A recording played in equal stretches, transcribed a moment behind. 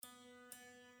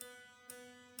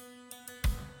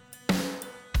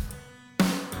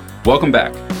Welcome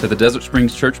back to the Desert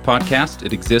Springs Church podcast.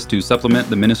 It exists to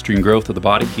supplement the ministry and growth of the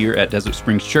body here at Desert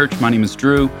Springs Church. My name is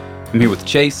Drew. I'm here with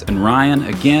Chase and Ryan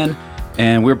again,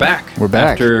 and we're back. We're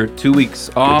back. After 2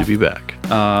 weeks off. Good to be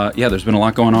back. There's been a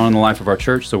lot going on in the life of our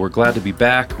church, so we're glad to be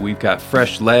back. We've got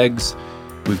fresh legs,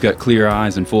 we've got clear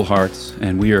eyes and full hearts,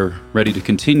 and we are ready to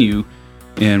continue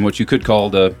in what you could call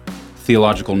the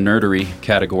theological nerdery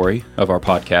category of our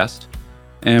podcast.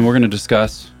 And we're going to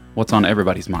discuss what's on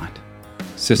everybody's mind.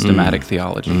 Systematic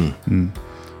theology.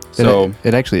 So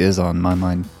it actually is on my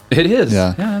mind. it is.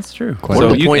 Yeah. That's true. One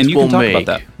of the points you can we'll talk make. about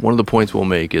that. One of the points we'll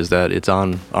make is that it's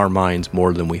on our minds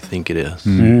more than we think it is.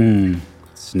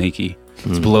 Sneaky.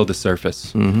 It's below the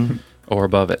surface or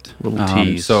above it. Little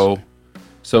tease. So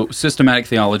systematic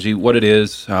theology, what it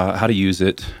is, how to use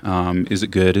it, is it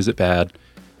good, is it bad,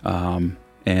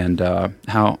 and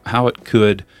how it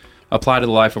could apply to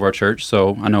the life of our church.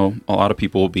 So I know a lot of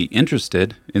people will be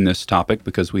interested in this topic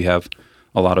because we have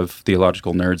a lot of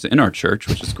theological nerds in our church,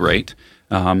 which is great.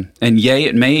 And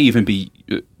it may even be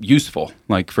useful,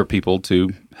 like for people to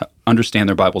understand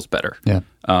their Bibles better. Yeah.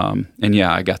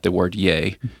 I got the word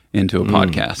yay into a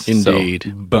podcast. Indeed.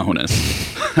 So, bonus.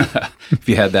 If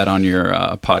you had that on your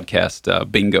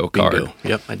podcast bingo card. Bingo.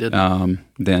 Yep, I did.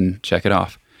 Then check it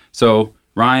off. So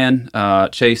Ryan,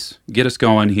 Chase, get us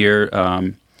going here.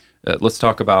 Let's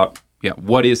talk about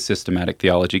what is systematic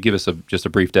theology. Give us just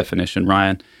a brief definition,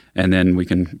 Ryan, and then we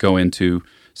can go into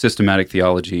systematic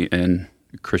theology in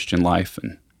Christian life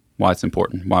and why it's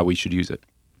important, why we should use it.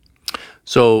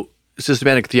 So,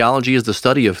 systematic theology is the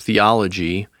study of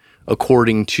theology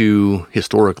according to,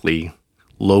 historically,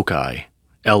 loci,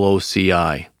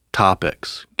 L-O-C-I,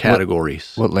 topics,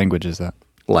 categories. What language is that?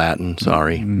 Latin,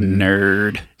 sorry.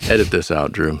 Nerd. Edit this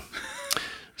out, Drew.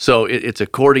 So it's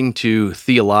according to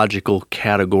theological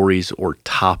categories or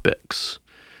topics.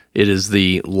 It is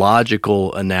the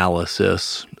logical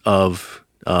analysis of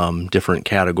different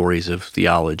categories of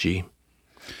theology.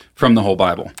 From the whole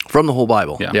Bible. From the whole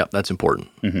Bible. Yeah. Yep, that's important.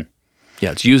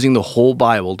 Yeah, it's using the whole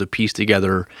Bible to piece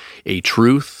together a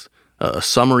truth, a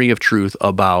summary of truth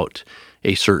about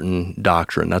a certain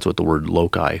doctrine. That's what the word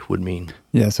loci would mean.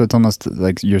 Yeah, so it's almost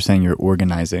like you're saying you're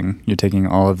organizing. You're taking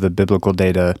all of the biblical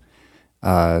data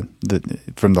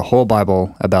from the whole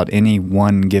Bible about any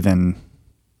one given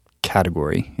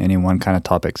category, any one kind of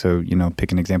topic. So,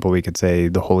 pick an example, we could say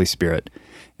the Holy Spirit.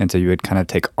 And so you would kind of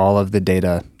take all of the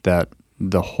data that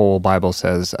the whole Bible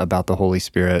says about the Holy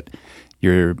Spirit,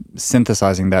 you're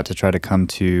synthesizing that to try to come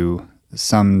to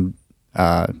some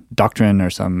doctrine or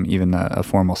some even a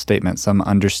formal statement, some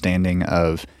understanding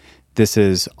of this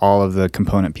is all of the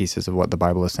component pieces of what the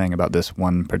Bible is saying about this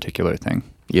one particular thing.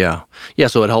 Yeah. Yeah,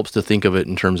 so it helps to think of it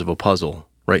in terms of a puzzle,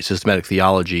 right? Systematic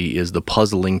theology is the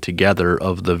puzzling together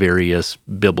of the various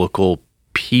biblical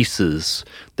pieces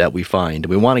that we find.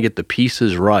 We want to get the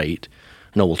pieces right.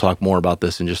 I know we'll talk more about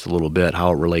this in just a little bit,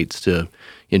 how it relates to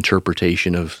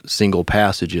interpretation of single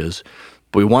passages.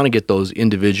 But we want to get those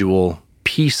individual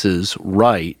pieces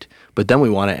right, but then we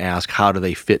want to ask, how do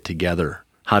they fit together?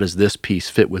 How does this piece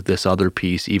fit with this other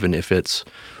piece, even if it's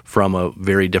from a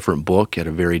very different book at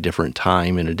a very different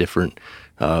time in a different,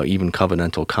 even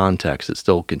covenantal context? It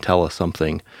still can tell us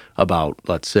something about,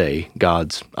 let's say,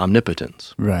 God's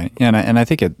omnipotence. Right. And I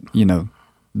think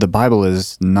the Bible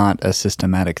is not a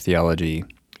systematic theology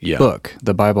book.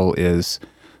 The Bible is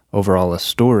overall a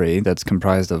story that's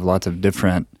comprised of lots of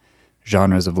different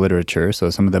genres of literature. So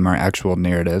some of them are actual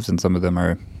narratives, and some of them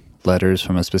are letters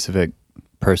from a specific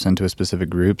person to a specific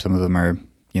group. Some of them are,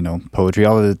 poetry,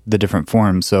 all of the different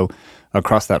forms. So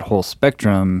across that whole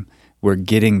spectrum, we're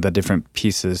getting the different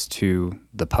pieces to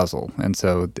the puzzle. And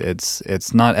so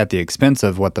it's not at the expense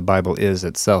of what the Bible is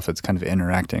itself. It's kind of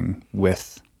interacting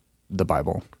with the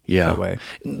Bible that way.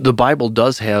 The Bible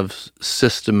does have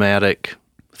systematic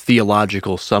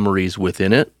theological summaries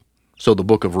within it. So the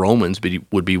book of Romans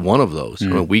would be one of those. I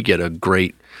mean, we get a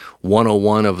great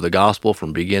 101 of the gospel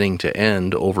from beginning to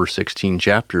end over 16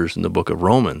 chapters in the book of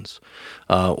Romans.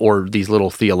 Or these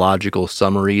little theological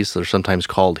summaries, they're sometimes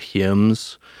called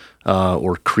hymns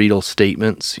or creedal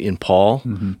statements in Paul.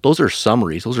 Those are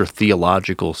summaries. Those are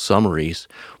theological summaries.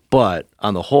 But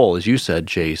on the whole, as you said,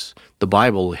 Chase, the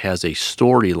Bible has a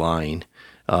storyline.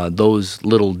 Those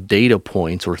little data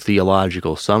points or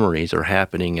theological summaries are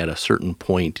happening at a certain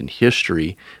point in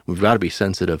history. We've got to be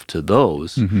sensitive to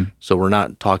those. So we're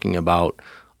not talking about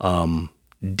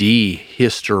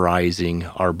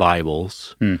dehistorizing our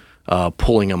Bibles,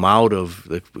 pulling them out of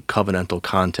the covenantal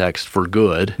context for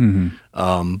good,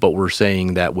 but we're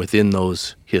saying that within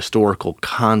those historical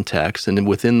contexts and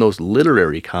within those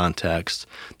literary contexts,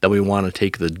 that we want to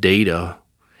take the data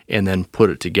and then put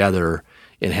it together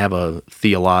and have a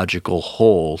theological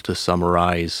whole to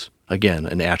summarize, again,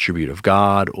 an attribute of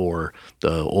God or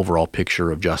the overall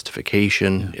picture of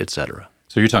justification, etc.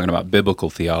 So you're talking about biblical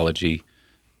theology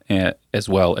as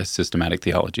well as systematic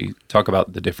theology. Talk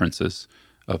about the differences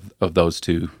of those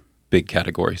two big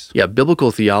categories. Yeah,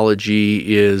 biblical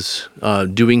theology is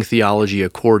doing theology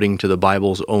according to the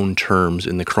Bible's own terms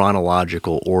in the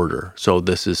chronological order. So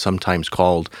this is sometimes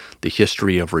called the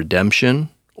history of redemption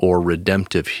or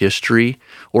redemptive history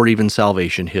or even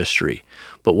salvation history.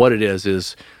 But what it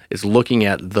is looking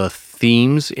at the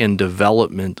themes and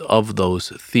development of those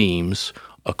themes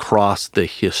across the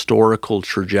historical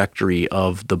trajectory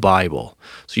of the Bible.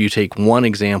 So you take one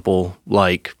example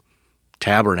like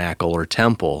tabernacle or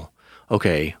temple.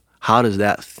 Okay, how does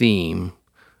that theme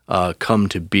come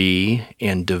to be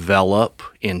and develop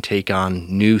and take on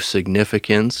new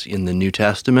significance in the New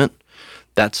Testament?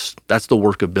 That's the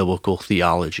work of biblical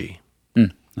theology.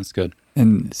 That's good.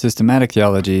 And systematic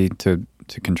theology, to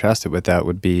contrast it with that,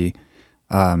 would be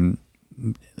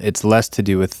it's less to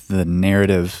do with the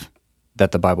narrative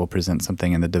that the Bible presents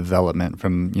something in the development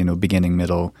from beginning,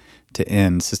 middle to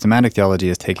end. Systematic theology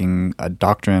is taking a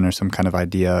doctrine or some kind of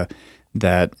idea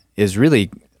that is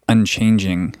really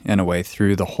unchanging in a way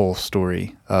through the whole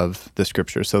story of the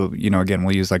Scripture. So, again,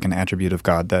 we'll use like an attribute of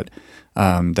God that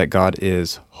God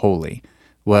is holy.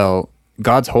 Well,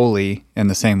 God's holy in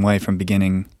the same way from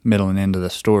beginning, middle, and end of the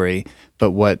story.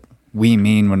 But what we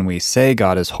mean when we say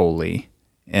God is holy,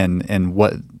 and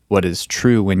what is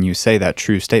true when you say that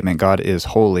true statement, God is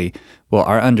holy, well,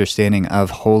 our understanding of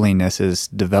holiness is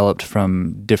developed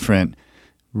from different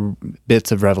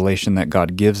bits of revelation that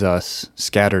God gives us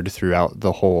scattered throughout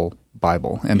the whole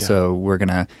Bible. And so we're going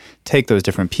to take those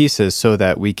different pieces so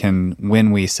that we can,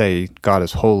 when we say God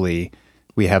is holy,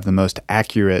 we have the most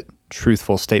accurate,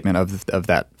 truthful statement of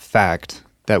that fact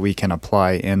that we can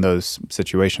apply in those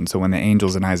situations. So when the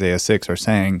angels in Isaiah 6 are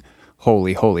saying,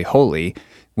 holy, holy, holy,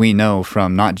 we know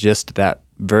from not just that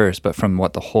verse, but from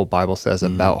what the whole Bible says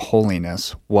about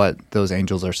holiness, what those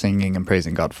angels are singing and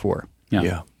praising God for.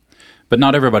 Yeah. But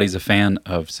not everybody's a fan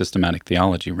of systematic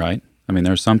theology, right? I mean,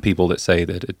 there are some people that say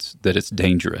that it's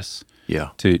dangerous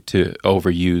to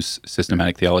overuse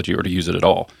systematic theology or to use it at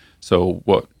all. So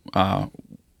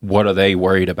what are they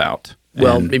worried about?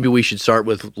 Well, maybe we should start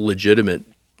with legitimate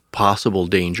possible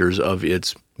dangers of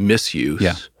its misuse.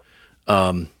 Yeah.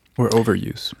 Or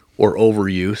overuse. Or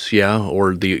overuse,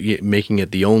 or making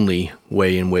it the only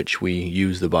way in which we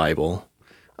use the Bible.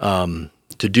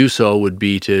 To do so would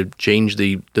be to change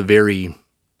the very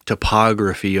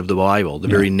topography of the Bible, the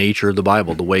very nature of the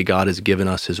Bible, the way God has given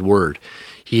us His Word.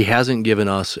 He hasn't given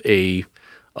us a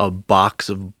box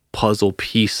of puzzle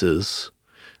pieces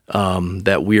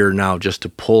that we are now just to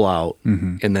pull out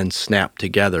and then snap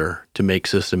together to make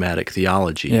systematic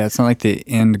theology. Yeah, it's not like the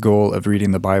end goal of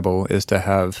reading the Bible is to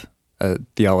have a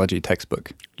theology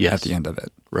textbook at the end of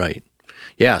it. Right.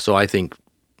 Yeah, so I think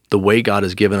the way God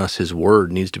has given us His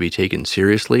Word needs to be taken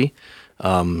seriously,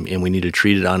 and we need to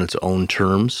treat it on its own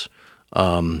terms.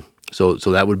 So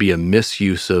that would be a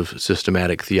misuse of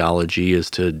systematic theology, is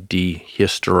to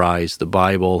dehistorize the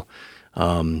Bible,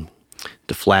 to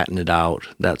flatten it out,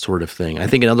 that sort of thing. I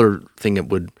think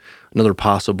another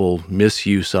possible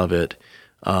misuse of it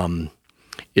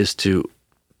is to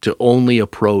only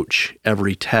approach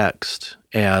every text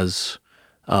as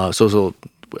so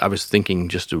I was thinking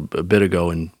just a bit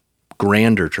ago in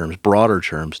grander terms, broader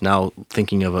terms, now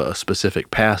thinking of a specific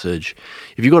passage.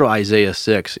 If you go to Isaiah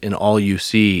 6 and all you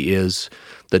see is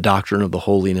the doctrine of the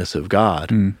holiness of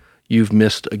God, you've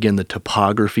missed, again, the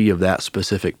topography of that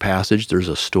specific passage. There's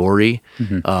a story.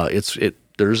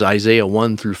 There's Isaiah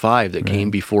 1 through 5 that came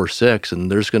before 6,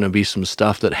 and there's going to be some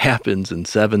stuff that happens in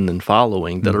 7 and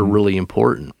following that are really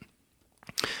important.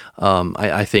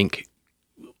 I think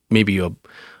maybe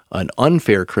an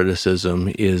unfair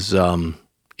criticism is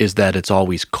that it's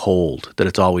always cold, that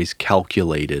it's always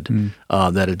calculated,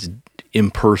 that it's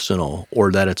impersonal,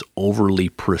 or that it's overly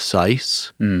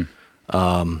precise.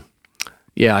 I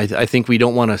think we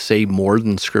don't want to say more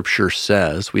than Scripture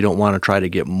says. We don't want to try to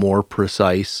get more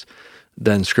precise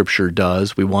than Scripture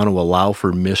does. We want to allow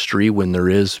for mystery when there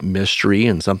is mystery,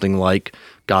 and something like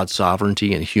God's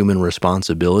sovereignty and human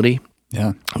responsibility.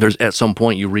 Yeah, there's at some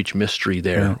point you reach mystery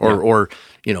there, or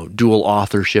dual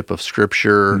authorship of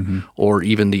Scripture, or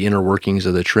even the inner workings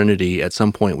of the Trinity. At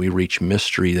some point we reach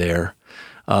mystery there.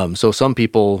 So some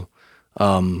people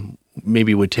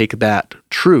maybe would take that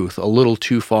truth a little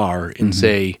too far and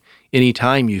say,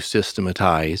 anytime you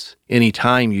systematize,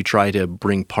 anytime you try to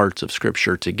bring parts of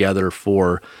Scripture together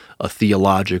for a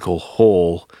theological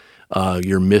whole,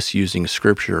 you're misusing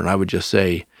Scripture. And I would just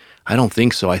say, I don't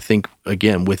think so. I think,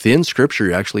 again, within Scripture,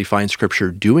 you actually find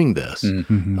Scripture doing this.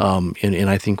 Mm-hmm. And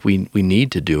I think we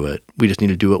need to do it. We just need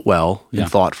to do it well Yeah.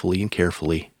 and thoughtfully and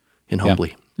carefully and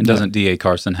humbly. And doesn't D.A.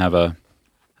 Carson have a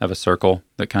circle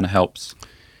that kind of helps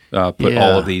put Yeah.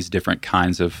 all of these different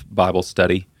kinds of Bible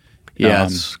study? Yeah,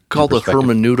 in it's called the perspective?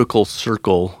 hermeneutical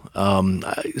circle.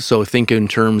 So think in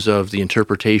terms of the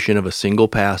interpretation of a single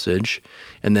passage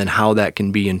and then how that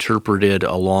can be interpreted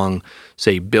along,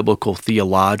 say, biblical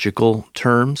theological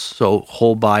terms. So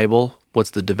whole Bible,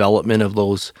 what's the development of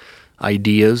those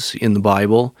ideas in the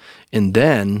Bible? And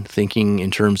then thinking in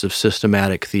terms of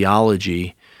systematic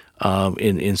theology.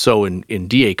 So in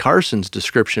D.A. Carson's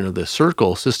description of this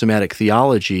circle, systematic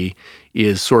theology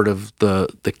is sort of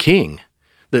the king,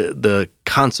 the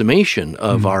consummation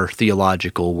of our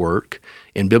theological work,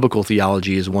 and biblical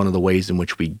theology is one of the ways in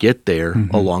which we get there,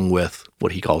 along with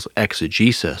what he calls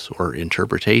exegesis, or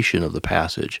interpretation of the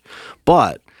passage.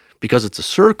 But because it's a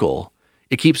circle,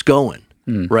 it keeps going,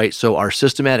 right? So our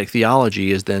systematic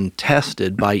theology is then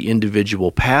tested by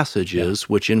individual passages,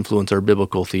 which influence our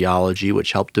biblical theology,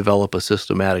 which help develop a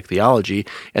systematic theology,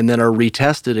 and then are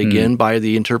retested again by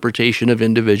the interpretation of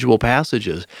individual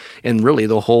passages. And really,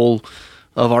 the whole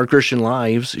of our Christian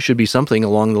lives should be something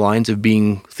along the lines of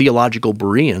being theological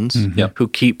Bereans Yep. who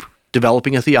keep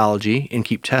developing a theology and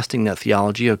keep testing that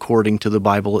theology according to the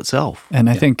Bible itself. And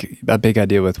I think a big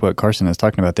idea with what Carson is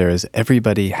talking about there is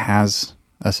everybody has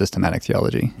a systematic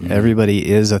theology.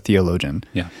 Everybody is a theologian.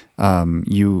 Yeah.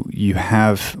 You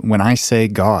have, when I say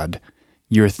God,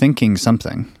 you're thinking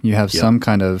something. You have some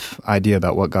kind of idea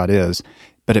about what God is,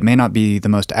 but it may not be the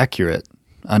most accurate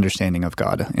understanding of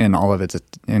God in all of God's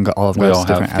We all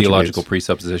different have theological attributes.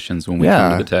 presuppositions when we Yeah.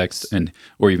 come to the text,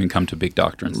 or even come to big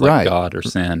doctrines like Right. God or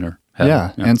sin or heaven.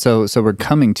 Yeah. And so we're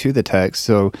coming to the text.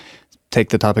 So take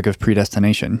the topic of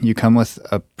predestination. You come with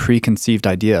a preconceived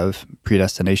idea of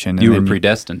predestination. and You were then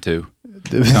predestined to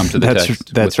come to the that's,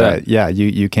 text. That's with right. that. Yeah,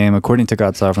 you came according to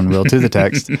God's sovereign will to the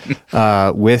text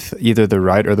with either the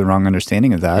right or the wrong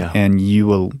understanding of that, Yeah. and you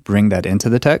will bring that into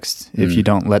the text if you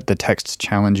don't let the text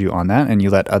challenge you on that, and you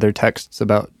let other texts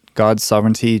about God's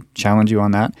sovereignty challenge you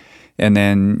on that, and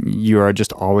then you are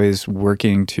just always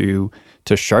working to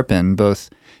sharpen both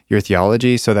your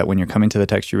theology so that when you're coming to the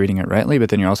text, you're reading it rightly, but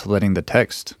then you're also letting the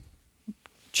text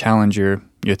challenge your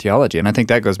theology. And I think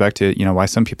that goes back to, why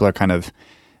some people are kind of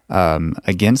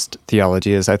against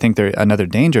theology is I think another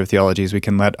danger of theology is we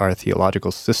can let our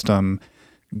theological system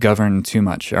govern too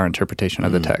much our interpretation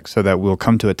of the text, so that we'll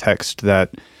come to a text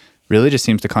that really just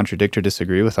seems to contradict or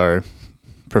disagree with our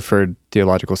preferred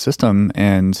theological system,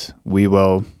 and we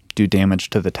will do damage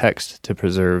to the text to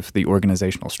preserve the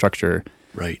organizational structure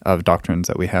Right. of doctrines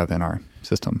that we have in our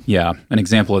system. Yeah. An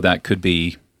example of that could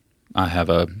be I have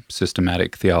a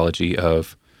systematic theology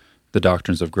of the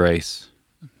doctrines of grace.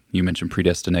 You mentioned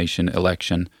predestination,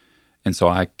 election. And so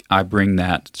I bring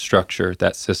that structure,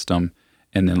 that system,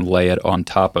 and then lay it on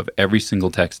top of every single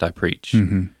text I preach.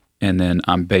 And then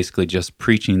I'm basically just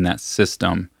preaching that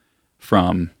system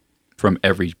from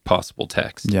every possible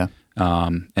text. Yeah.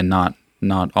 And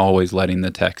not always letting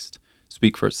the text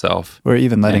speak for itself. Or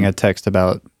even letting And- a text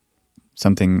about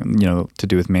something, to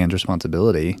do with man's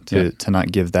responsibility to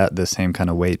not give that the same kind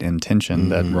of weight and tension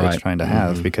that Right. it's trying to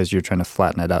have because you're trying to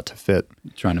flatten it out to fit.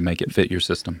 Trying to make it fit your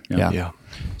system. Yeah. Yeah.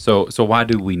 So why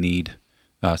do we need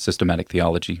systematic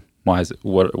theology? Why is it?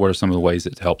 What are some of the ways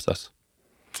it helps us?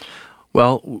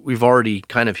 Well, we've already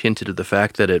kind of hinted at the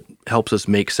fact that it helps us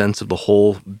make sense of the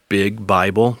whole big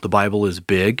Bible. The Bible is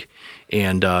big,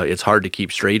 and it's hard to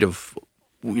keep straight of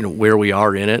where we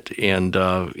are in it, and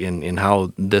in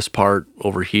how this part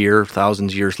over here,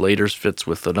 thousands of years later, fits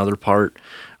with another part.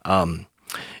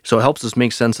 So it helps us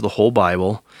make sense of the whole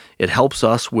Bible. It helps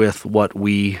us with what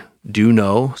we do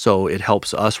know. So it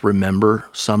helps us remember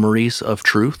summaries of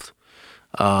truth,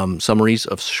 summaries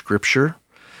of Scripture.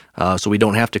 So we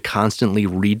don't have to constantly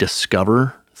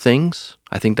rediscover things.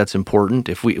 I think that's important.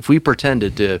 If we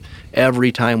pretended to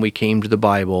every time we came to the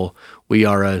Bible, we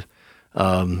are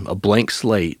a blank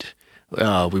slate.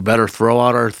 We better throw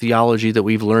out our theology that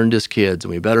we've learned as kids,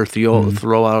 and we better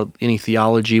throw out any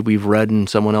theology we've read in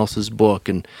someone else's book,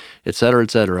 and et cetera,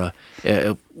 et cetera.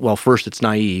 Well, first, it's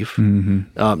naive.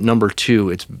 Number two,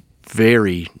 it's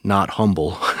very not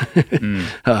humble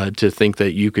to think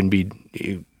that you can be,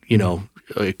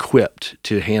 equipped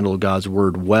to handle God's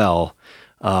word well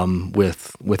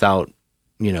without,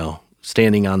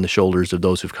 standing on the shoulders of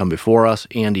those who've come before us,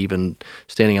 and even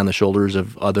standing on the shoulders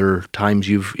of other times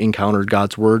you've encountered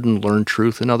God's word and learned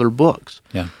truth in other books.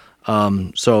 Yeah.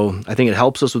 So I think it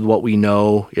helps us with what we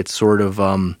know. It's sort of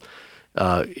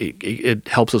it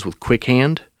helps us with quick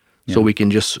hand. So we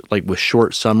can just, like with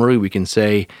short summary, we can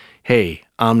say, hey,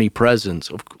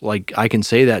 omnipresence, like I can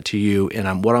say that to you,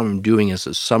 and what I'm doing is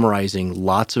summarizing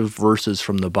lots of verses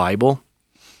from the Bible,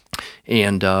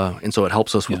 and so it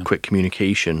helps us with quick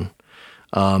communication.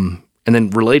 And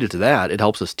then related to that, it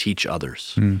helps us teach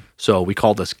others. So we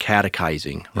call this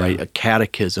catechizing, right? A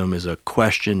catechism is a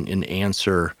question and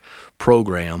answer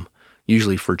program,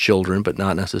 usually for children, but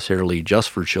not necessarily just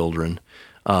for children.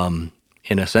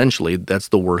 And essentially, that's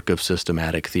the work of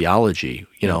systematic theology.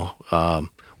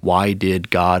 Why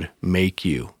did God make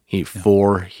you?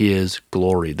 For His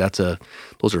glory.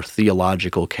 Those are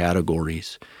theological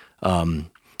categories. And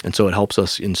so it helps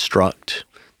us instruct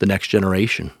the next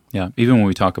generation. Yeah, even when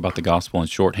we talk about the gospel in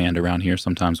shorthand around here,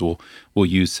 sometimes we'll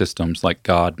use systems like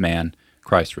God, man,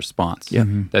 Christ, response. Yeah.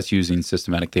 That's using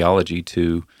systematic theology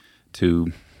to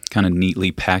kind of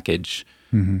neatly package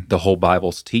the whole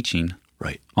Bible's teaching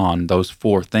on those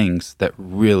four things that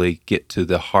really get to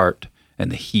the heart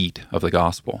and the heat of the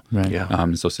gospel. Right.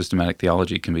 Yeah. So systematic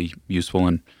theology can be useful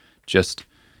in just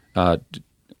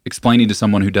explaining to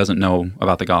someone who doesn't know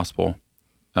about the gospel,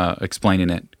 explaining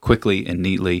it quickly and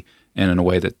neatly and in a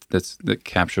way that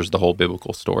captures the whole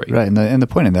biblical story. Right, and the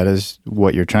point in that is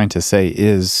what you're trying to say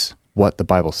is what the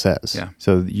Bible says. Yeah.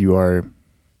 So you're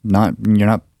not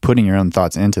putting your own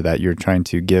thoughts into that. You're trying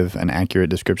to give an accurate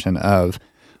description of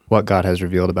what God has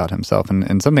revealed about Himself.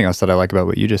 And something else that I like about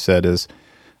what you just said is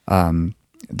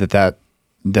that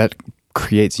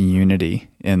creates unity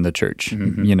in the church.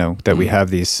 That we have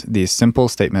these simple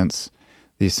statements,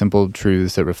 these simple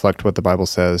truths that reflect what the Bible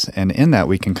says, and in that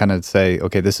we can kind of say,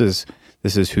 okay, this is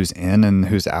who's in and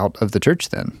who's out of the church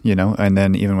then, and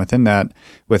then even within that,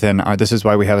 this is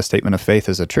why we have a statement of faith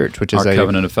as a church, which is our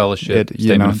covenant of fellowship,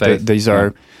 statement of faith. These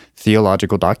are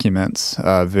theological documents.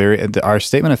 Our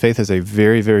statement of faith is a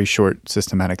very, very short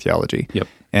systematic theology. Yep.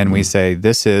 And we say,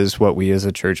 this is what we as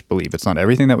a church believe. It's not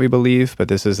everything that we believe, but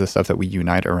this is the stuff that we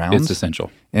unite around. It's essential.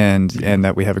 And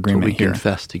that we have agreement we here.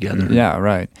 confess together. Yeah,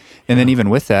 right. And then even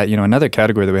with that, another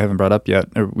category that we haven't brought up yet,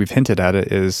 or we've hinted at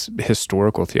it, is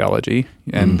historical theology.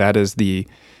 And that is the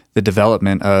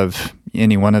development of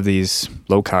any one of these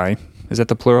loci. Is that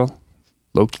the plural?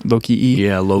 Loci?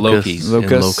 Yeah, locus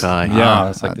and loci. Yeah,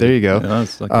 that's like there you go.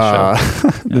 That's like the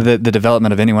show. The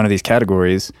development of any one of these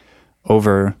categories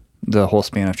over the whole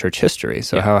span of church history.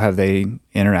 So how have they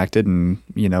interacted? And,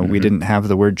 we didn't have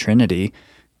the word Trinity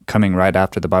coming right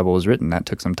after the Bible was written. That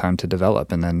took some time to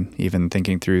develop, and then even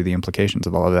thinking through the implications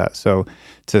of all of that. So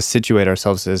to situate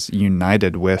ourselves as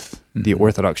united with the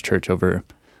Orthodox Church over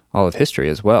all of history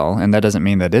as well, and that doesn't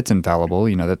mean that it's infallible.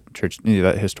 That church,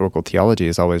 that historical theology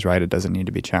is always right. It doesn't need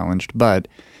to be challenged, but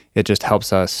it just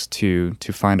helps us to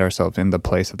find ourselves in the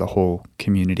place of the whole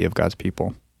community of God's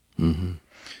people. Mm-hmm.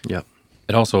 Yep.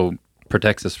 It also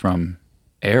protects us from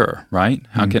error, right?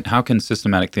 How can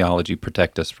systematic theology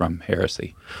protect us from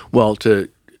heresy? Well, to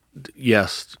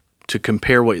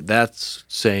compare what that's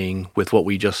saying with what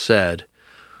we just said,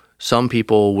 some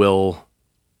people will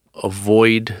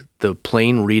avoid the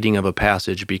plain reading of a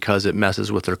passage because it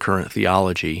messes with their current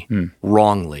theology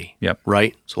wrongly. Yep.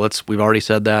 Right? So we've already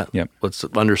said that. Yep. Let's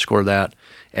underscore that.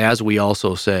 As we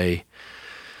also say,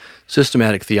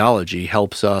 systematic theology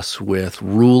helps us with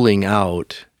ruling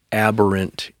out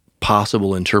aberrant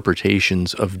possible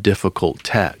interpretations of difficult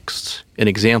texts. An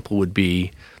example would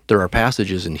be there are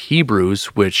passages in Hebrews,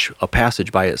 which a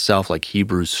passage by itself, like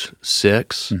Hebrews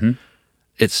 6,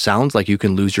 it sounds like you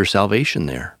can lose your salvation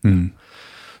there.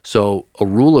 So a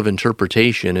rule of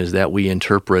interpretation is that we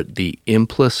interpret the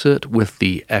implicit with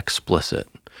the explicit.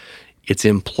 It's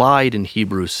implied in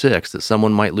Hebrews 6 that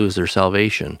someone might lose their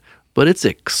salvation, but it's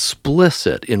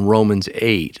explicit in Romans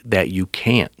 8 that you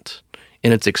can't.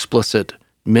 And it's explicit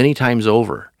many times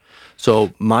over.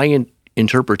 So my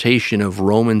interpretation of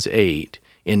Romans 8,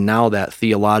 and now that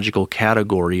theological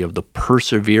category of the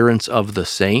perseverance of the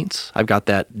saints, I've got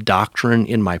that doctrine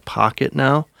in my pocket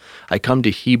now. I come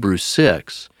to Hebrews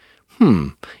 6.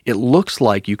 It looks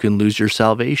like you can lose your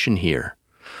salvation here.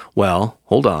 Well,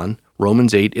 hold on.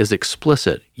 Romans 8 is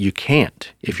explicit. You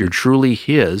can't. If you're truly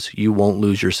His, you won't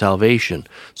lose your salvation.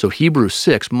 So Hebrews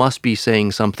 6 must be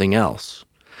saying something else.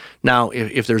 Now,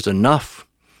 if there's enough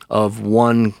of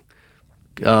one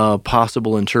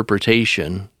possible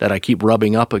interpretation that I keep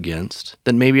rubbing up against,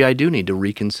 then maybe I do need to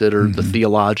reconsider the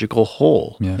theological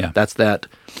whole. Yeah. That's that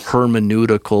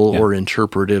hermeneutical or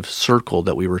interpretive circle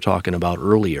that we were talking about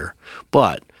earlier.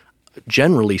 But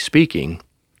generally speaking,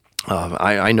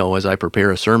 I know as I prepare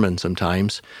a sermon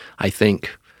sometimes, I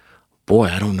think, boy,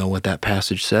 I don't know what that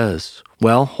passage says.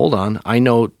 Well, hold on. I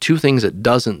know two things it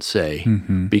doesn't say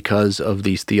because of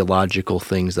these theological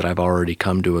things that I've already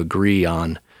come to agree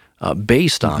on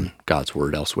based on God's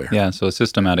Word elsewhere. Yeah, so a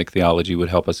systematic theology would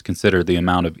help us consider the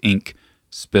amount of ink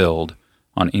spilled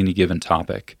on any given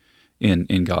topic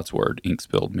in God's Word. Ink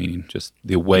spilled meaning just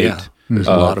the weight. Yeah, there's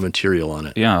a lot of material on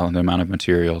it. Yeah, the amount of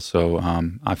material. So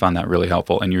I find that really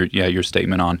helpful. And your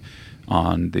statement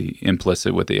on the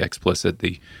implicit with the explicit,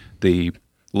 the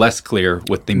less clear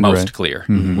with the most clear.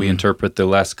 Mm-hmm. We interpret the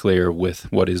less clear with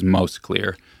what is most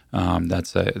clear.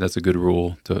 That's a good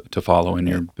rule to follow in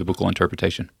your biblical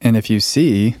interpretation. And if you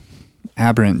see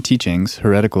aberrant teachings,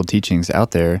 heretical teachings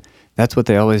out there, that's what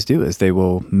they always do, is they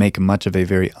will make much of a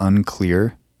very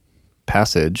unclear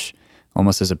passage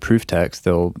almost as a proof text.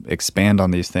 They'll expand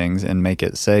on these things and make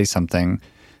it say something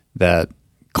that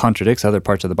contradicts other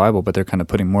parts of the Bible, but they're kind of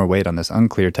putting more weight on this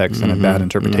unclear text and a bad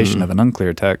interpretation of an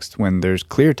unclear text when there's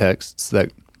clear texts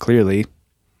that clearly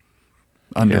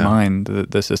undermine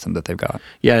the system that they've got.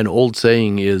 Yeah, an old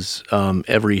saying is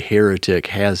every heretic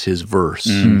has his verse.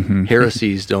 Mm-hmm.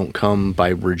 Heresies don't come by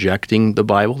rejecting the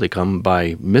Bible, they come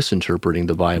by misinterpreting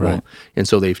the Bible. Right. And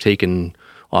so they've taken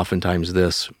oftentimes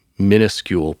this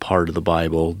minuscule part of the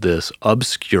Bible, this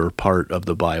obscure part of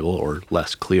the Bible, or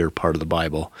less clear part of the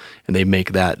Bible, and they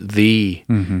make that the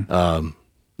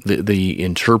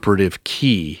interpretive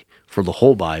key for the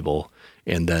whole Bible,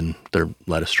 and then they're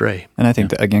led astray. And I think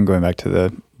that, again, going back to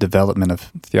the development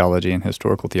of theology and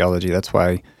historical theology, that's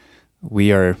why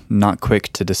we are not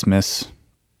quick to dismiss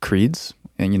creeds,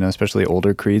 and especially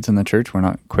older creeds in the church. We're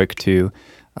not quick to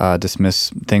dismiss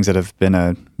things that have been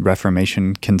a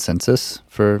Reformation consensus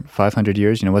for 500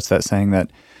 years. What's that saying that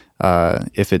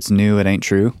if it's new, it ain't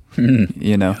true?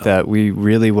 That we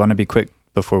really want to be quick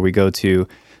before we go to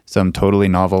some totally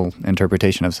novel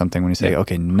interpretation of something. When you say,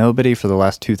 okay, nobody for the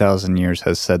last 2,000 years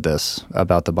has said this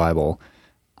about the Bible,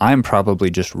 I'm probably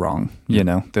just wrong.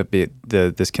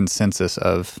 This consensus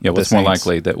of what's more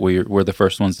likely, that we're the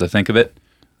first ones to think of it,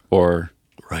 or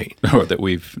that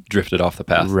we've drifted off the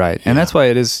path. Right. And that's why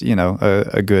it is,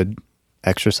 a good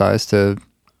exercise to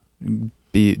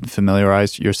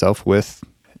familiarize yourself with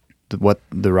what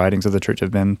the writings of the church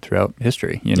have been throughout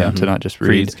history, to not just read.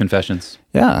 Creeds, confessions.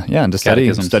 Yeah, and to study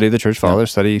the church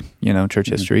fathers, study, church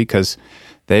history, because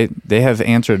they have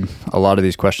answered a lot of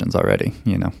these questions already,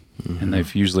 And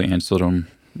they've usually answered them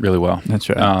really well. That's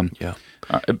right.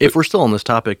 If we're still on this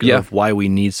topic of why we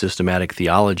need systematic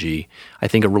theology, I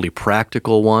think a really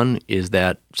practical one is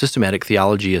that systematic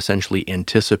theology essentially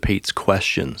anticipates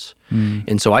questions.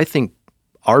 And so I think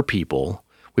our people,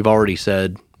 we've already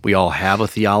said we all have a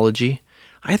theology.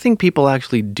 I think people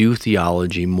actually do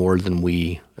theology more than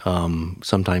we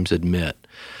sometimes admit.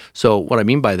 So what I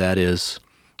mean by that is,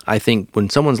 I think when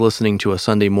someone's listening to a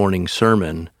Sunday morning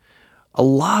sermon, a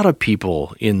lot of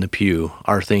people in the pew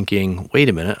are thinking, wait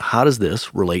a minute, how does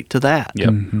this relate to that? Yep.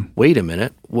 Mm-hmm. Wait a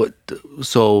minute.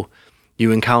 So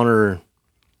you encounter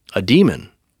a demon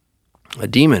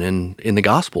in the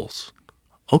Gospels.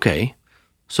 Okay,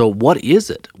 so what is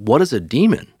it? What is a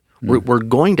demon? We're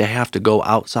going to have to go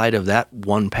outside of that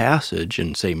one passage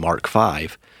and say Mark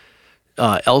 5,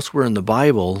 elsewhere in the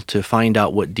Bible to find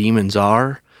out what demons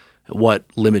are, what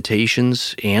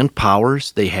limitations and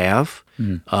powers they have.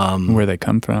 Where they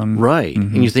come from. Right.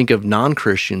 Mm-hmm. And you think of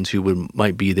non-Christians who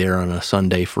might be there on a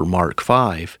Sunday for Mark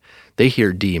 5. They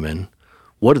hear demon.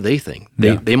 What do they think?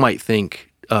 They might think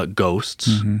ghosts.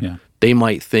 Mm-hmm. Yeah. They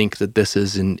might think that this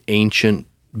is an ancient,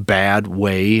 bad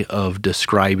way of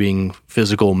describing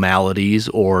physical maladies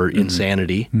or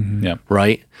insanity. Mm-hmm. Yeah.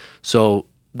 Right? So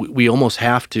we almost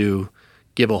have to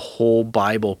give a whole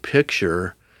Bible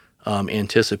picture,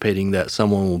 anticipating that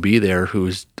someone will be there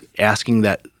who's asking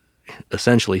that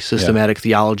essentially systematic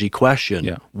theology question.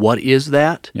 Yeah. What is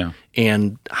that? Yeah.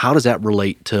 And how does that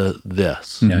relate to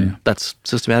this? Yeah. That's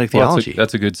systematic theology.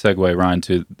 That's a good segue, Ryan,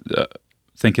 to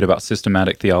thinking about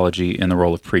systematic theology in the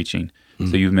role of preaching.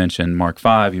 So you've mentioned Mark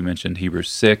 5, you mentioned Hebrews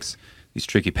 6, these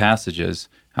tricky passages.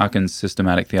 How can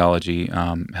systematic theology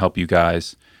help you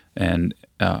guys and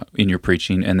in your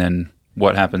preaching? And then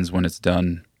what happens when it's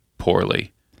done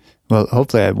poorly? Well,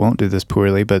 hopefully I won't do this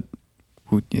poorly, but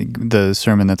the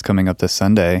sermon that's coming up this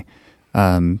Sunday,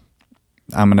 I'm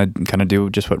going to kind of do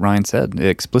just what Ryan said,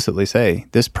 explicitly say,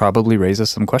 this probably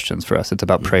raises some questions for us. It's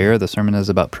about prayer. The sermon is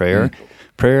about prayer.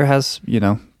 Prayer has,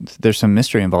 there's some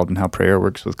mystery involved in how prayer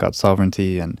works with God's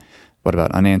sovereignty, and what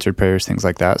about unanswered prayers, things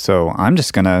like that. So I'm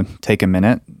just going to take a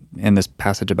minute in this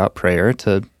passage about prayer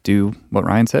to do what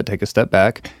Ryan said, take a step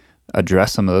back,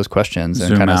 address some of those questions,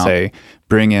 and kind of say,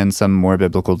 bring in some more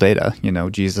biblical data.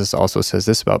 Jesus also says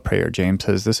this about prayer. James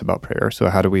says this about prayer. So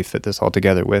how do we fit this all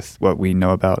together with what we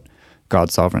know about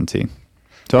God's sovereignty?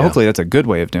 So hopefully that's a good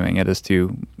way of doing it, is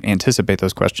to anticipate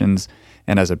those questions.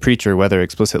 And as a preacher, whether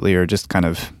explicitly or just kind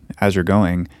of as you're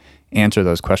going, answer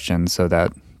those questions so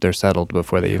that they're settled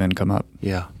before they even come up.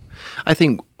 Yeah. I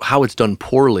think how it's done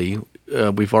poorly,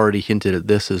 we've already hinted at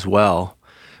this as well.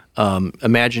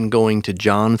 Imagine going to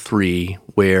John 3,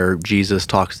 where Jesus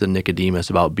talks to Nicodemus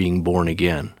about being born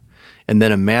again. And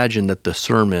then imagine that the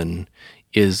sermon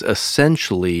is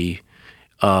essentially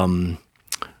the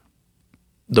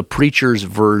preacher's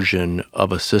version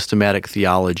of a systematic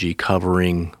theology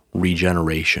covering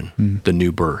regeneration, the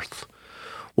new birth.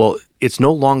 Well, it's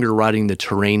no longer riding the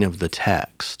terrain of the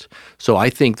text. So I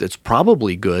think that's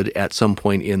probably good at some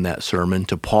point in that sermon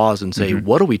to pause and say,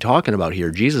 what are we talking about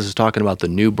here? Jesus is talking about the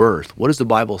new birth. What does the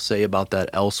Bible say about that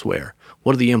elsewhere?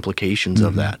 What are the implications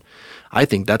of that? I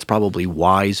think that's probably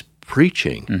wise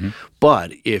preaching.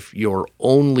 But if you're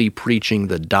only preaching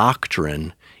the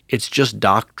doctrine, it's just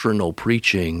doctrinal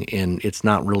preaching, and it's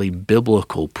not really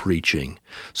biblical preaching.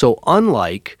 So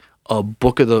unlike a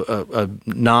book of a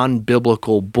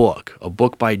non-biblical book, a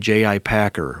book by J.I.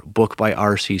 Packer, a book by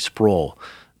R.C. Sproul,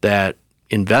 that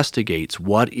investigates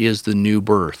what is the new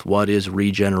birth, what is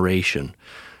regeneration,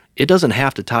 it doesn't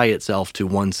have to tie itself to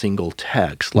one single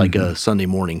text like a Sunday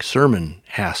morning sermon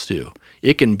has to.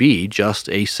 It can be just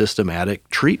a systematic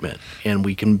treatment, and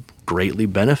we can greatly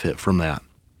benefit from that.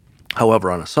 However,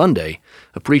 on a Sunday,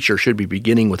 a preacher should be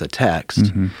beginning with a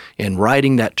text and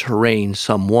riding that terrain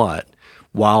somewhat,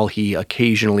 while he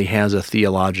occasionally has a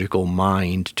theological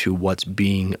mind to what's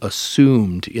being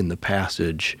assumed in the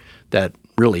passage that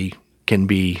really can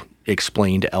be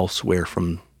explained elsewhere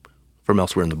from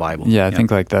elsewhere in the Bible. Yeah, I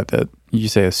think like that you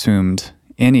say assumed.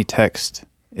 Any text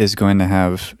is going to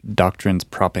have doctrines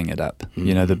propping it up.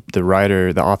 You know, the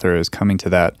writer, the author is coming to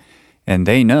that, and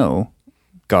they know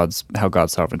how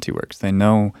God's sovereignty works. They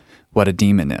know what a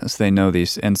demon is. They know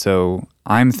these. And so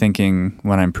I'm thinking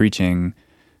when I'm preaching,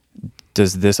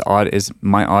 is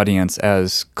my audience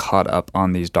as caught up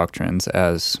on these doctrines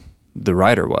as the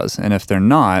writer was? And if they're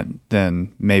not,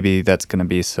 then maybe that's going to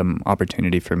be some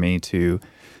opportunity for me to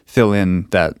fill in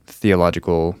that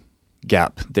theological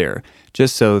gap there,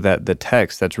 just so that the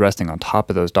text that's resting on top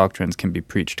of those doctrines can be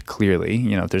preached clearly.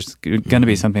 You know, if there's going to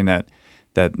be something that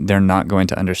they're not going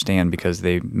to understand because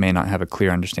they may not have a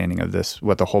clear understanding of this,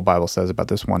 what the whole Bible says about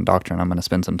this one doctrine, I'm going to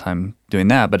spend some time doing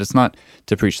that. But it's not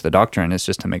to preach the doctrine. It's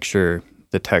just to make sure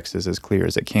the text is as clear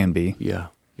as it can be. Yeah,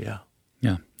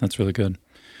 that's really good.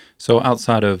 So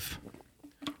outside of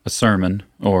a sermon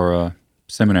or a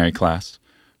seminary class,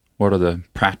 what are the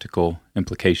practical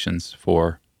implications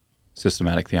for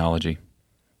systematic theology?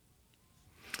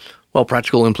 Well,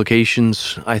 practical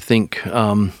implications, I think,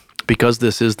 because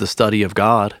this is the study of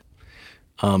God,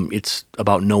 it's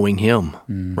about knowing Him,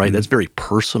 right? That's very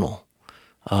personal.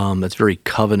 That's very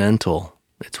covenantal.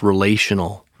 It's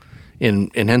relational.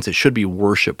 And hence it should be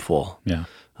worshipful. Yeah.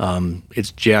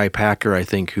 It's J.I. Packer, I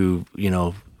think, who,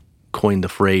 coined the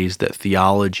phrase that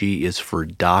theology is for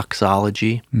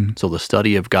doxology. So the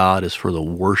study of God is for the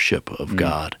worship of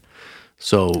God.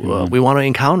 So we want to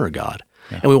encounter God.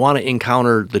 Yeah. And we want to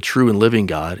encounter the true and living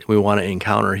God. We want to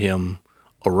encounter Him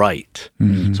aright.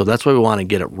 So that's why we want to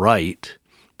get it right,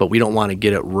 but we don't want to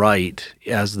get it right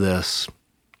as this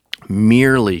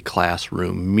merely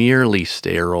classroom, merely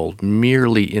sterile,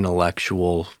 merely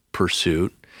intellectual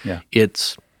pursuit. Yeah.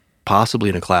 It's possibly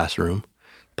in a classroom,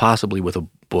 possibly with a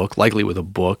book, likely with a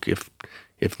book,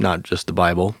 if not just the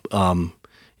Bible.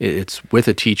 It's with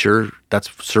a teacher. That's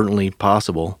certainly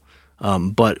possible.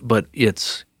 But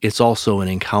it's also an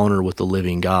encounter with the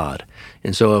living God.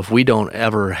 And so if we don't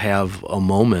ever have a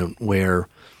moment where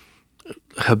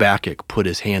Habakkuk put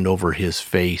his hand over his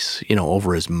face,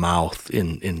 over his mouth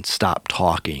and stopped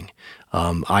talking.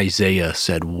 Isaiah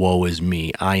said, "Woe is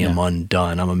me, I am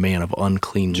undone. I'm a man of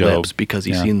unclean lips," because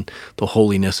he's seen the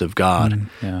holiness of God.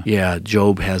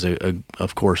 Job has,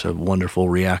 of course, a wonderful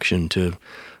reaction to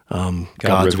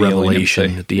God's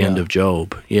revelation at the end of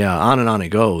Job. On and on it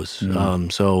goes.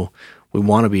 So we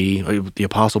want to be, the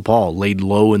Apostle Paul laid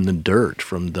low in the dirt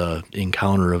from the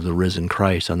encounter of the risen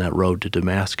Christ on that road to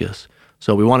Damascus.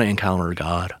 So we want to encounter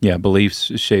God. Yeah,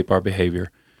 beliefs shape our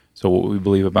behavior. So what we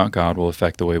believe about God will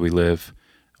affect the way we live,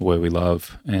 the way we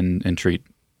love, and treat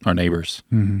our neighbors.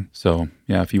 So,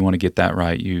 if you want to get that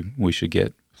right, we should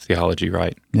get theology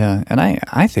right. Yeah, and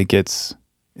I think it's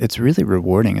really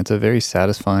rewarding. It's a very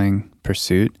satisfying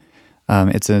pursuit.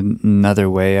 It's another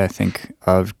way, I think,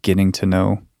 of getting to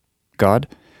know God,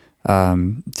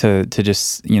 to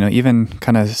just, even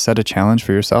kind of set a challenge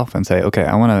for yourself and say, okay,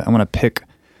 I want to pick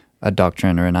a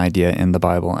doctrine or an idea in the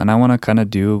Bible, and I want to kind of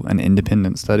do an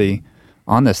independent study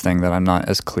on this thing that I'm not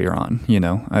as clear on.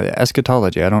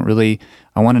 Eschatology. I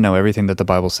want to know everything that the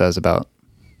Bible says about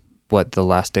what the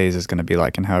last days is going to be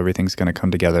like and how everything's going to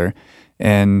come together,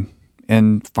 and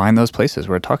find those places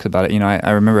where it talks about it.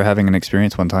 I remember having an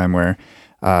experience one time where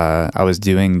I was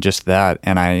doing just that,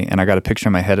 and I got a picture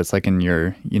in my head. It's like in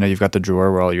your, you've got the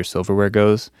drawer where all your silverware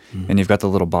goes, and you've got the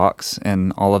little box,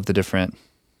 and all of the different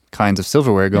kinds of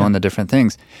silverware go in the different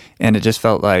things. And it just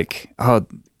felt like,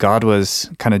 God was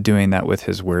kind of doing that with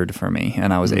his word for me.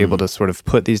 And I was able to sort of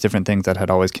put these different things that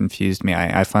had always confused me.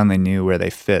 I finally knew where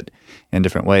they fit in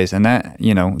different ways. And that,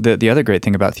 the other great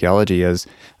thing about theology is,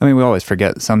 we always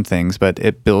forget some things, but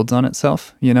it builds on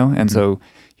itself, and so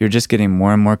you're just getting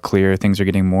more and more clear. Things are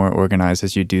getting more organized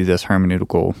as you do this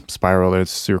hermeneutical spiral or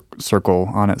circle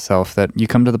on itself, that you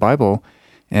come to the Bible,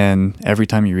 and every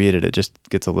time you read it, it just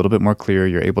gets a little bit more clear.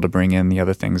 You're able to bring in the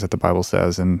other things that the Bible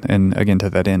says. And again, to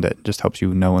that end, it just helps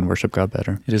you know and worship God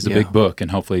better. It is a big book,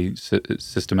 and hopefully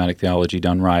systematic theology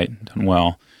done right, done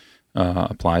well,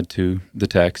 applied to the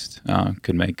text,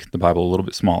 could make the Bible a little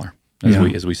bit smaller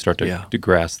as we start to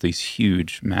grasp these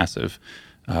huge, massive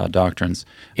doctrines.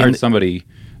 I heard somebody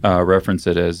reference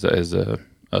it as a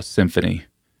symphony,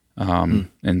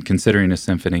 and considering a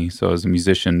symphony. So as a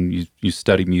musician, you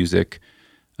study music.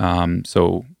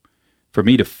 So for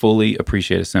me to fully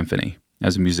appreciate a symphony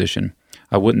as a musician,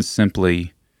 I wouldn't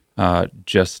simply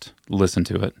just listen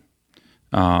to it,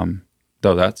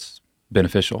 though that's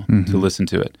beneficial to listen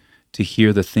to it, to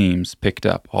hear the themes picked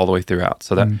up all the way throughout.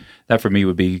 So that for me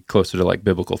would be closer to like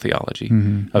biblical theology,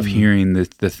 of hearing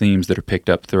the themes that are picked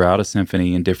up throughout a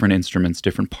symphony in different instruments,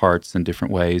 different parts in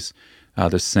different ways.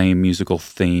 The same musical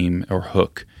theme or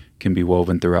hook can be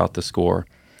woven throughout the score.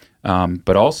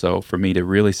 But also, for me to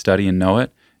really study and know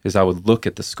it, is I would look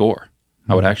at the score.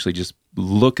 I would actually just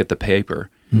look at the paper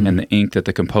and the ink that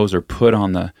the composer put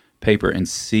on the paper, and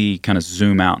kind of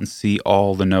zoom out and see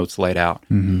all the notes laid out,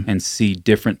 and see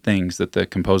different things that the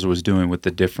composer was doing with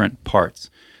the different parts.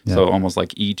 Yeah. So almost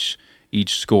like each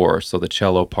score, so the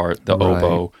cello part, the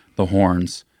oboe, the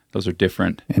horns, those are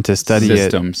different systems. And to study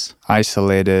it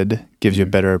isolated gives you a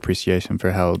better appreciation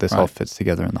for how this all fits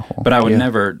together in the whole. But I would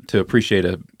never, to appreciate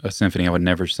a symphony, I would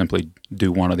never simply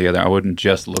do one or the other. I wouldn't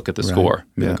just look at the score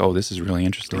and be like, oh, this is really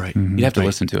interesting. Right. You have to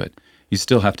listen to it. You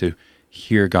still have to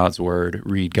hear God's word,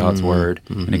 read God's word,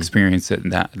 and experience it in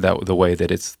that the way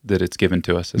that it's given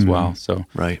to us as well. So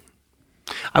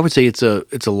I would say it's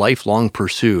a lifelong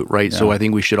pursuit, right? Yeah. So I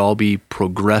think we should all be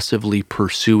progressively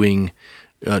pursuing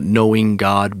knowing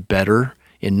God better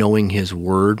and knowing His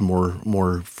Word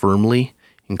more firmly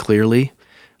and clearly.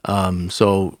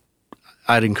 So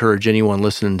I'd encourage anyone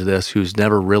listening to this who's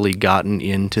never really gotten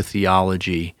into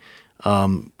theology,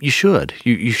 you should.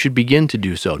 You should begin to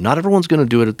do so. Not everyone's going to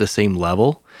do it at the same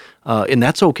level, and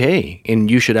that's okay. And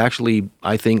you should actually,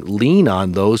 I think, lean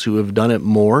on those who have done it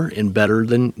more and better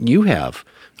than you have.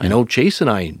 I know Chase and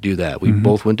I do that. We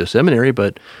both went to seminary,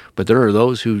 but there are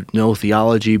those who know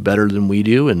theology better than we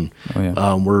do, and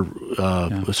we're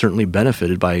certainly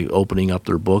benefited by opening up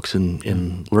their books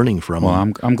and learning from them.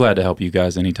 Well, I'm glad to help you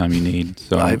guys anytime you need.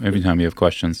 So every time you have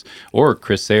questions. Or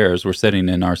Chris Sayers, we're sitting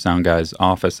in our sound guy's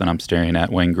office, and I'm staring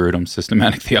at Wayne Grudem's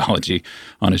Systematic Theology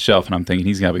on his shelf, and I'm thinking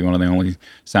he's got to be one of the only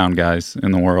sound guys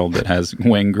in the world that has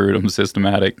Wayne Grudem's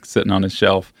Systematic sitting on his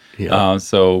shelf. Yeah.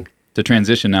 So to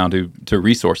transition now to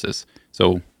resources.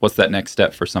 So what's that next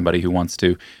step for somebody who wants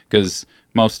to? Because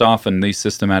most often these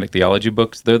systematic theology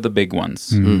books, they're the big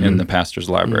ones in the pastor's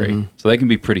library. So they can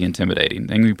be pretty intimidating.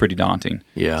 They can be pretty daunting.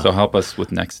 Yeah. So help us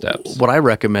with next steps. What I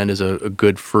recommend is a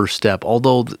good first step,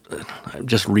 although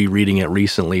just rereading it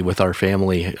recently with our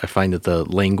family, I find that the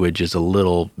language is a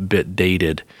little bit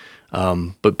dated.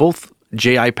 But both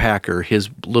J.I. Packer, his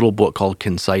little book called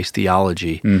Concise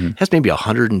Theology, has maybe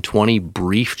 120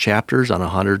 brief chapters on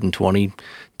 120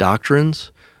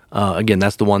 doctrines. Again,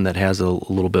 that's the one that has a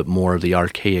little bit more of the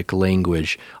archaic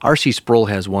language. R.C. Sproul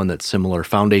has one that's similar,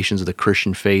 Foundations of the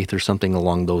Christian Faith or something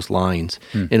along those lines.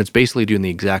 And it's basically doing the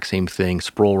exact same thing.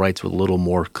 Sproul writes with a little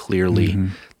more clearly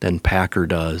than Packer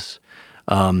does.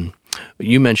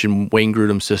 You mentioned Wayne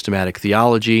Grudem's Systematic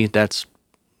Theology. That's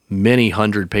many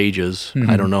hundred pages.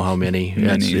 I don't know how many.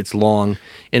 It's long,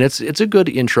 and it's a good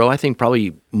intro. I think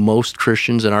probably most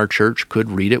Christians in our church could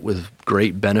read it with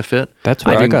great benefit. That's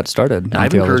where I got started.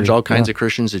 I've encouraged all kinds of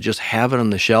Christians to just have it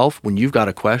on the shelf. When you've got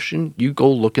a question, you go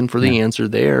looking for the answer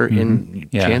there, and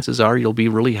chances are you'll be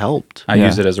really helped. I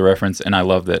use it as a reference, and I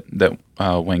love that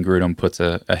Wayne Grudem puts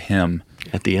a hymn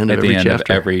at the end of every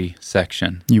chapter. Of every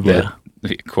section. You would.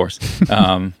 Of course.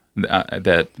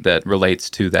 That relates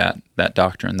to that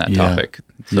doctrine, that topic.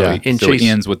 So he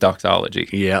ends with doxology.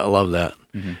 Yeah, I love that.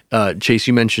 Chase,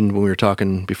 you mentioned when we were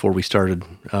talking before we started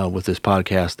with this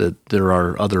podcast that there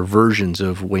are other versions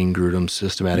of Wayne Grudem's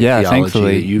systematic theology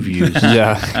thankfully, that you've used.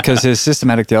 Yeah, because his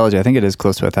systematic theology, I think it is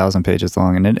close to 1,000 pages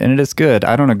long, and it is good.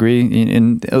 I don't agree.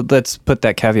 And let's put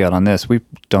that caveat on this: we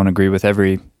don't agree with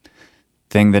everything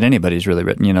that anybody's really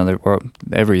written.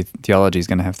 Every theology is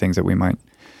going to have things that we might.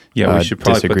 Yeah, we should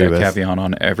probably put that with. caveat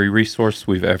on every resource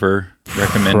we've ever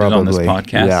recommended on this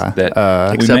podcast. Yeah.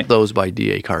 That except those by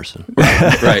D.A. Carson.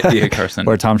 Right, D.A. Carson.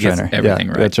 Or Tom Schreiner. Everything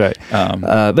right. That's right.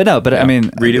 I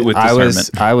mean, read it with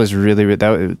discernment. I was really,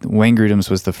 Wayne Grudem's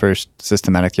was the first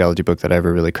systematic theology book that I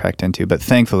ever really cracked into. But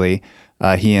thankfully,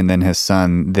 he and then his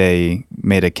son, they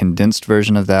made a condensed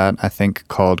version of that, I think,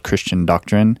 called Christian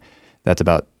Doctrine. That's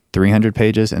about 300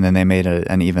 pages. And then they made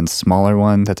an even smaller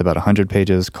one that's about 100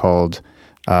 pages called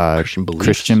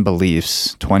Christian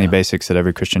Beliefs, 20 basics that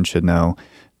every Christian should know.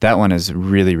 That one is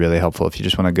really, really helpful. If you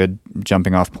just want a good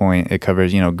jumping off point, it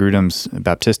covers, Grudem's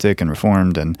Baptistic and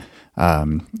Reformed and,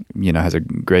 has a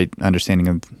great understanding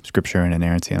of Scripture and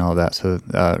inerrancy and all of that. So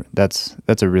that's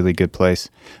a really good place.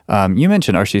 You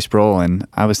mentioned R.C. Sproul, and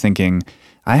I was thinking,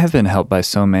 I have been helped by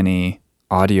so many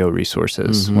audio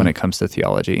resources when it comes to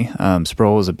theology.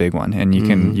 Sproul is a big one, and you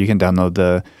can download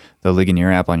the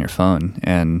Ligonier app on your phone,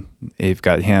 and you've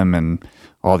got him and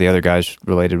all the other guys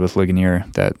related with Ligonier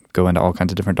that go into all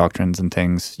kinds of different doctrines and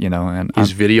things, and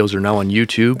his videos are now on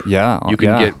YouTube. Yeah. You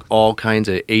can get all kinds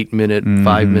of 8-minute,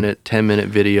 5-minute,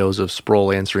 10-minute videos of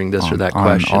Sproul answering this or that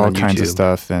question on all kinds YouTube. of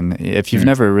stuff. And if you've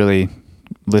never really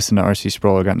listened to R.C.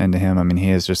 Sproul or gotten into him, I mean, he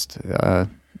is just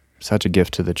such a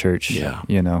gift to the church. Yeah.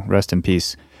 Rest in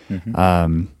peace.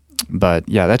 But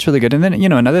yeah, that's really good. And then,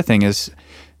 another thing is,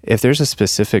 if there's a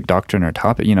specific doctrine or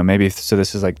topic, maybe, so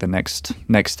this is like the next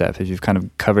step. If you've kind of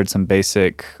covered some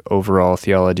basic overall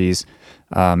theologies,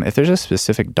 if there's a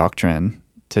specific doctrine,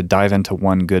 to dive into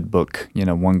one good book,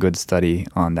 one good study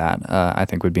on that, I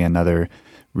think would be another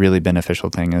really beneficial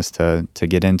thing, is to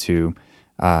get into,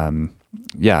 a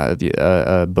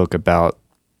book about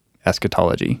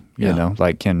eschatology,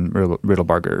 like Ken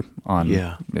Riddlebarger on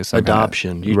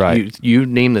adoption. Right. You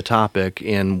name the topic,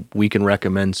 and we can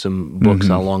recommend some books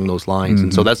along those lines.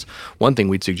 And so that's one thing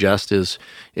we'd suggest is,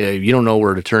 you don't know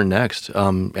where to turn next.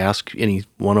 Ask any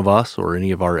one of us or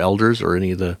any of our elders or any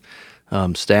of the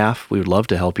staff. We would love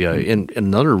to help you. And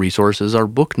another resource is our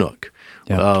Book Nook.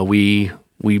 Yeah.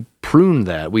 We prune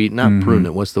that. We not prune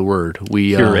it. What's the word?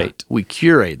 We curate. We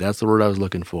curate. That's the word I was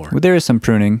looking for. Well, there is some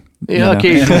pruning. Yeah,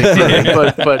 occasionally,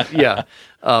 but yeah,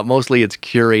 mostly it's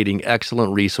curating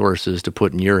excellent resources to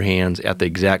put in your hands at the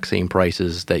exact same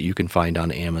prices that you can find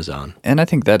on Amazon. And I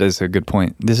think that is a good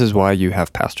point. This is why you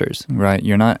have pastors, right?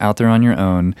 You're not out there on your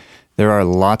own. There are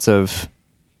lots of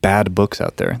bad books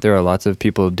out there. There are lots of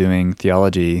people doing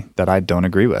theology that I don't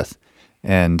agree with,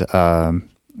 and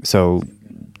so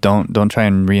don't try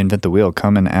and reinvent the wheel.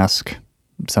 Come and ask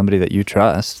somebody that you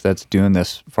trust that's doing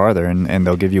this farther, and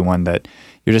they'll give you one that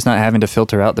you're just not having to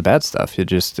filter out the bad stuff.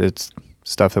 It's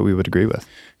stuff that we would agree with.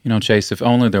 Chase, if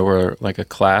only there were like a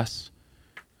class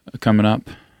coming up.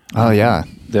 Oh yeah,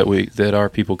 that our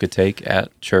people could take at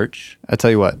church. I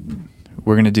tell you what,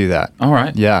 we're going to do that. All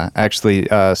right. Yeah, actually,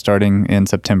 starting in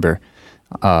September.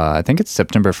 I think it's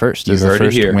September 1st. You is the heard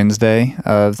first it here. Wednesday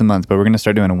of the month, but we're going to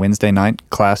start doing a Wednesday night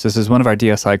class. This is one of our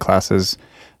DSI classes,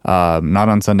 not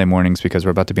on Sunday mornings because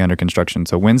we're about to be under construction.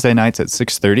 So Wednesday nights at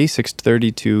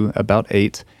 6:30 to about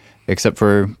 8, except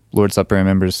for Lord's Supper and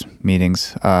members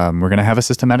meetings. We're going to have a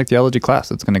systematic theology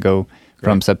class. It's going to go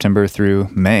from September through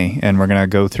May, and we're going to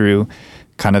go through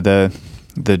kind of the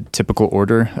typical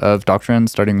order of doctrine,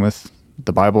 starting with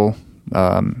the Bible,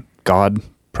 God,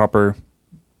 proper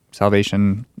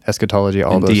salvation, eschatology,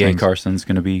 all and those D.A. things. Carson's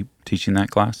going to be teaching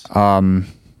that class?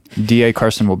 D.A.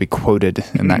 Carson will be quoted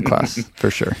in that class,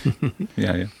 for sure.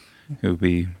 Yeah. He'll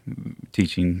be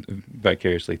teaching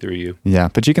vicariously through you. Yeah,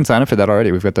 but you can sign up for that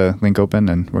already. We've got the link open,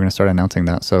 and we're going to start announcing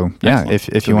that. So, yeah,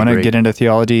 Excellent. if you want to get into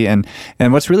theology, and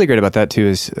what's really great about that, too,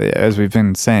 is, as we've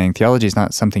been saying, theology is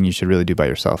not something you should really do by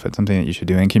yourself. It's something that you should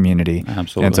do in community.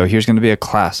 Absolutely. And so here's going to be a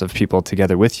class of people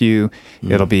together with you.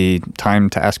 It'll be time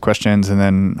to ask questions, and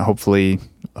then hopefully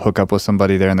hook up with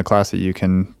somebody there in the class that you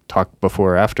can talk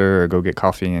before or after, or go get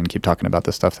coffee and keep talking about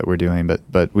the stuff that we're doing.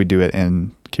 But we do it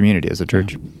in community as a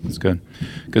church. That's good.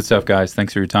 Good stuff, guys.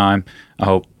 Thanks for your time. I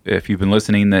hope if you've been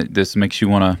listening that this makes you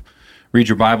want to read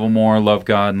your Bible more, love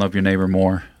God, and love your neighbor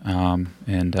more. It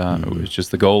was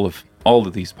just the goal of all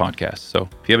of these podcasts. So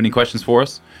if you have any questions for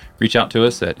us, reach out to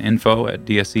us at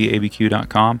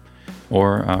info@dscabq.com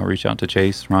or reach out to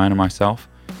Chase, Ryan, or myself.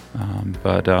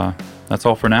 But that's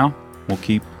all for now. We'll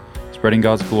keep spreading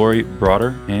God's glory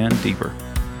broader and deeper.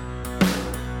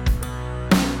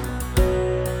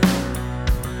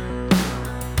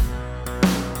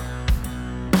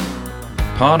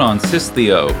 pod on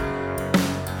Sistheo.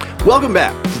 Welcome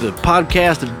back to the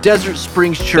podcast of Desert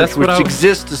Springs Church, That's what which I was-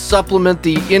 exists to supplement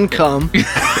the income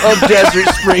of Desert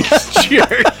Springs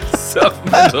Church.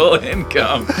 Supplemental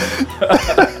income.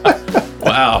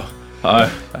 Wow. I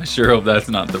sure hope that's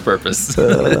not the purpose.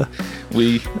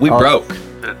 we broke.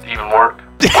 It even worked.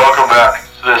 Welcome back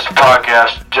to this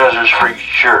podcast, Desert Springs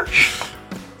Church.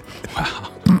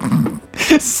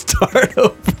 Start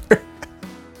over.